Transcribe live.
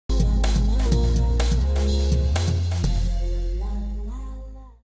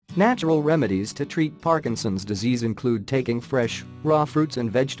Natural remedies to treat Parkinson's disease include taking fresh, raw fruits and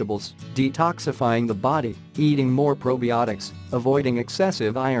vegetables, detoxifying the body, eating more probiotics, avoiding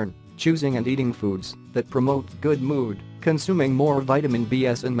excessive iron, choosing and eating foods that promote good mood, consuming more vitamin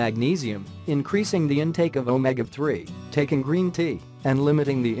B6 and magnesium, increasing the intake of omega-3, taking green tea, and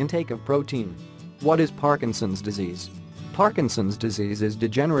limiting the intake of protein. What is Parkinson's disease? Parkinson's disease is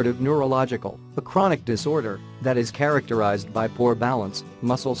degenerative neurological, a chronic disorder that is characterized by poor balance,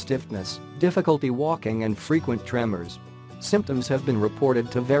 muscle stiffness, difficulty walking and frequent tremors. Symptoms have been reported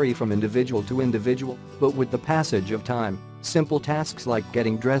to vary from individual to individual, but with the passage of time, simple tasks like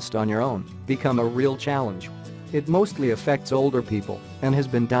getting dressed on your own become a real challenge. It mostly affects older people and has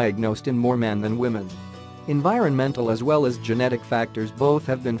been diagnosed in more men than women. Environmental as well as genetic factors both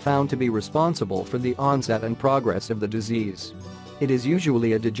have been found to be responsible for the onset and progress of the disease. It is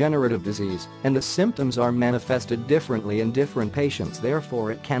usually a degenerative disease, and the symptoms are manifested differently in different patients,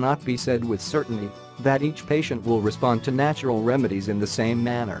 therefore it cannot be said with certainty that each patient will respond to natural remedies in the same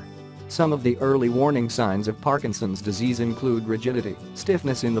manner. Some of the early warning signs of Parkinson's disease include rigidity,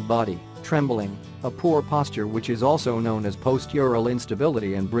 stiffness in the body, trembling, a poor posture which is also known as postural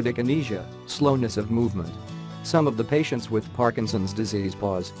instability and bradykinesia, slowness of movement. Some of the patients with Parkinson's disease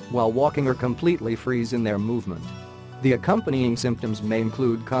pause while walking or completely freeze in their movement. The accompanying symptoms may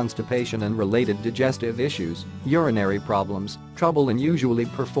include constipation and related digestive issues, urinary problems, trouble in usually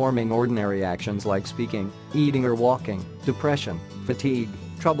performing ordinary actions like speaking, eating or walking, depression, fatigue,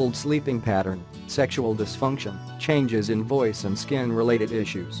 troubled sleeping pattern, sexual dysfunction, changes in voice and skin-related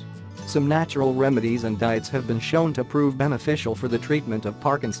issues. Some natural remedies and diets have been shown to prove beneficial for the treatment of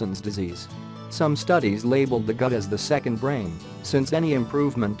Parkinson's disease. Some studies labeled the gut as the second brain, since any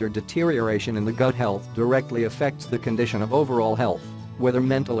improvement or deterioration in the gut health directly affects the condition of overall health, whether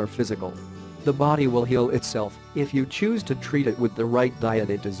mental or physical. The body will heal itself if you choose to treat it with the right diet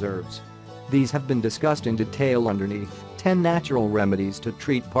it deserves. These have been discussed in detail underneath 10 natural remedies to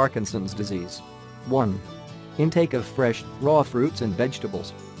treat Parkinson's disease. 1. Intake of fresh, raw fruits and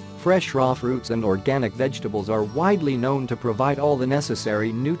vegetables. Fresh raw fruits and organic vegetables are widely known to provide all the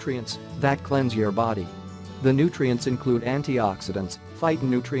necessary nutrients that cleanse your body. The nutrients include antioxidants,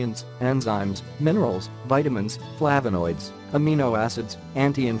 phytonutrients, enzymes, minerals, vitamins, flavonoids, amino acids,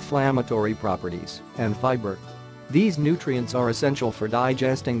 anti-inflammatory properties, and fiber. These nutrients are essential for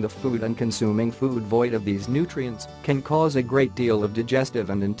digesting the food, and consuming food void of these nutrients can cause a great deal of digestive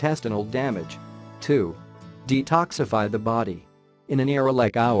and intestinal damage. 2. Detoxify the body. In an era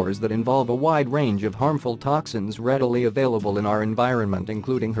like ours that involve a wide range of harmful toxins readily available in our environment,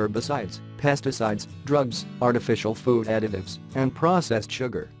 including herbicides, pesticides, drugs, artificial food additives, and processed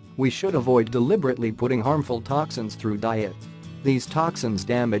sugar, we should avoid deliberately putting harmful toxins through diet. These toxins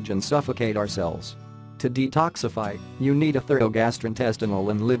damage and suffocate our cells. To detoxify, you need a thorough gastrointestinal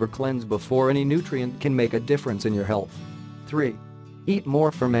and liver cleanse before any nutrient can make a difference in your health. 3. Eat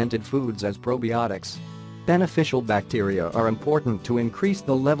more fermented foods as probiotics. Beneficial bacteria are important to increase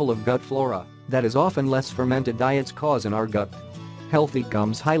the level of gut flora that is often less fermented diets cause in our gut. Healthy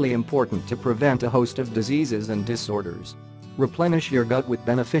gums highly important to prevent a host of diseases and disorders. Replenish your gut with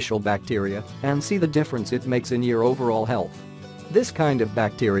beneficial bacteria and see the difference it makes in your overall health. This kind of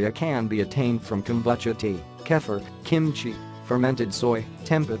bacteria can be attained from kombucha tea, kefir, kimchi, fermented soy,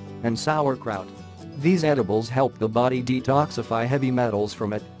 tempeh, and sauerkraut. These edibles help the body detoxify heavy metals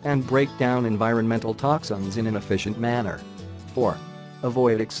from it and break down environmental toxins in an efficient manner. 4.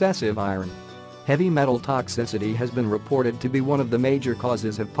 Avoid excessive iron. Heavy metal toxicity has been reported to be one of the major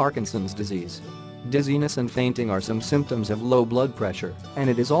causes of Parkinson's disease. Dizziness and fainting are some symptoms of low blood pressure, and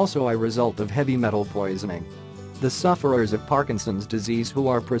it is also a result of heavy metal poisoning. The sufferers of Parkinson's disease who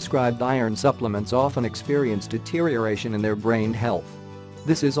are prescribed iron supplements often experience deterioration in their brain health.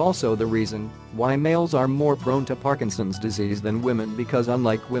 This is also the reason why males are more prone to Parkinson's disease than women, because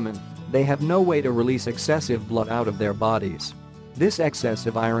unlike women, they have no way to release excessive blood out of their bodies. This excess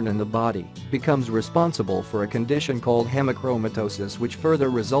of iron in the body becomes responsible for a condition called hemochromatosis, which further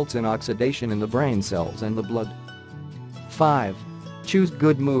results in oxidation in the brain cells and the blood. 5. Choose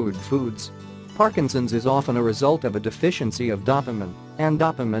good mood foods. Parkinson's is often a result of a deficiency of dopamine, and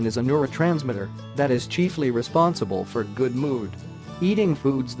dopamine is a neurotransmitter that is chiefly responsible for good mood. Eating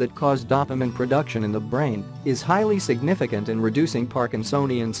foods that cause dopamine production in the brain is highly significant in reducing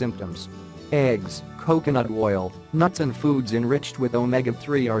Parkinsonian symptoms. Eggs, coconut oil, nuts and foods enriched with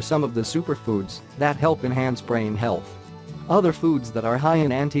omega-3 are some of the superfoods that help enhance brain health. Other foods that are high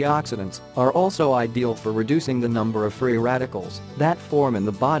in antioxidants are also ideal for reducing the number of free radicals that form in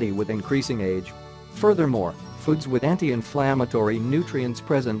the body with increasing age. Furthermore, foods with anti-inflammatory nutrients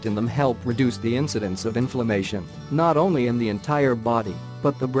present in them help reduce the incidence of inflammation, not only in the entire body,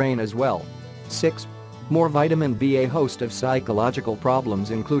 but the brain as well. 6. More vitamin B. A host of psychological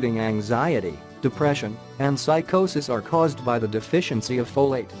problems including anxiety, depression, and psychosis are caused by the deficiency of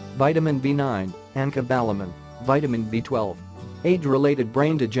folate, vitamin B9, and cobalamin, vitamin B12. Age-related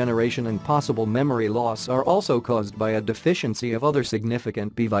brain degeneration and possible memory loss are also caused by a deficiency of other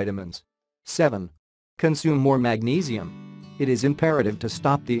significant B vitamins. 7. Consume more magnesium. It is imperative to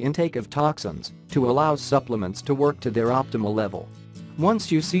stop the intake of toxins to allow supplements to work to their optimal level.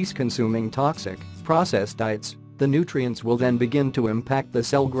 Once you cease consuming toxic, processed diets, the nutrients will then begin to impact the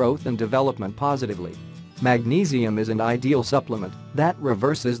cell growth and development positively. Magnesium is an ideal supplement that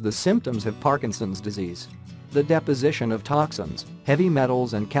reverses the symptoms of Parkinson's disease. The deposition of toxins, heavy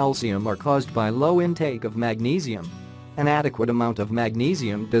metals and calcium are caused by low intake of magnesium. An adequate amount of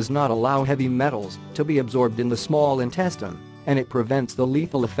magnesium does not allow heavy metals to be absorbed in the small intestine, and it prevents the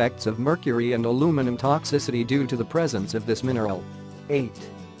lethal effects of mercury and aluminum toxicity due to the presence of this mineral. 8.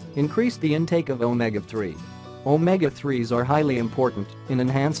 Increase the intake of omega-3. Omega-3s are highly important in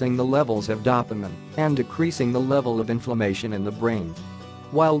enhancing the levels of dopamine and decreasing the level of inflammation in the brain.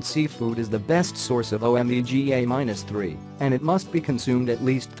 Wild seafood is the best source of omega-3, and it must be consumed at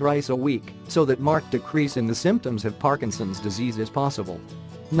least thrice a week so that marked decrease in the symptoms of Parkinson's disease is possible.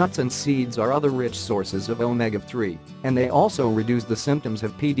 Nuts and seeds are other rich sources of omega-3, and they also reduce the symptoms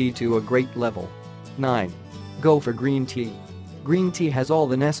of PD to a great level. 9. Go for green tea. Green tea has all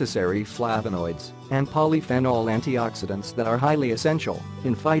the necessary flavonoids and polyphenol antioxidants that are highly essential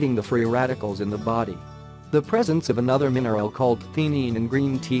in fighting the free radicals in the body. The presence of another mineral called theanine in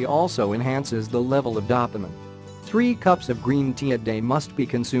green tea also enhances the level of dopamine. 3 cups of green tea a day must be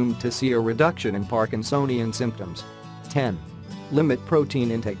consumed to see a reduction in Parkinsonian symptoms. 10. Limit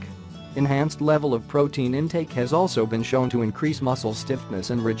protein intake. Enhanced level of protein intake has also been shown to increase muscle stiffness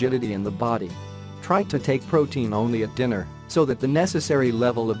and rigidity in the body. Try to take protein only at dinner so that the necessary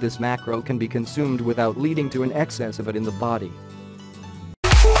level of this macro can be consumed without leading to an excess of it in the body.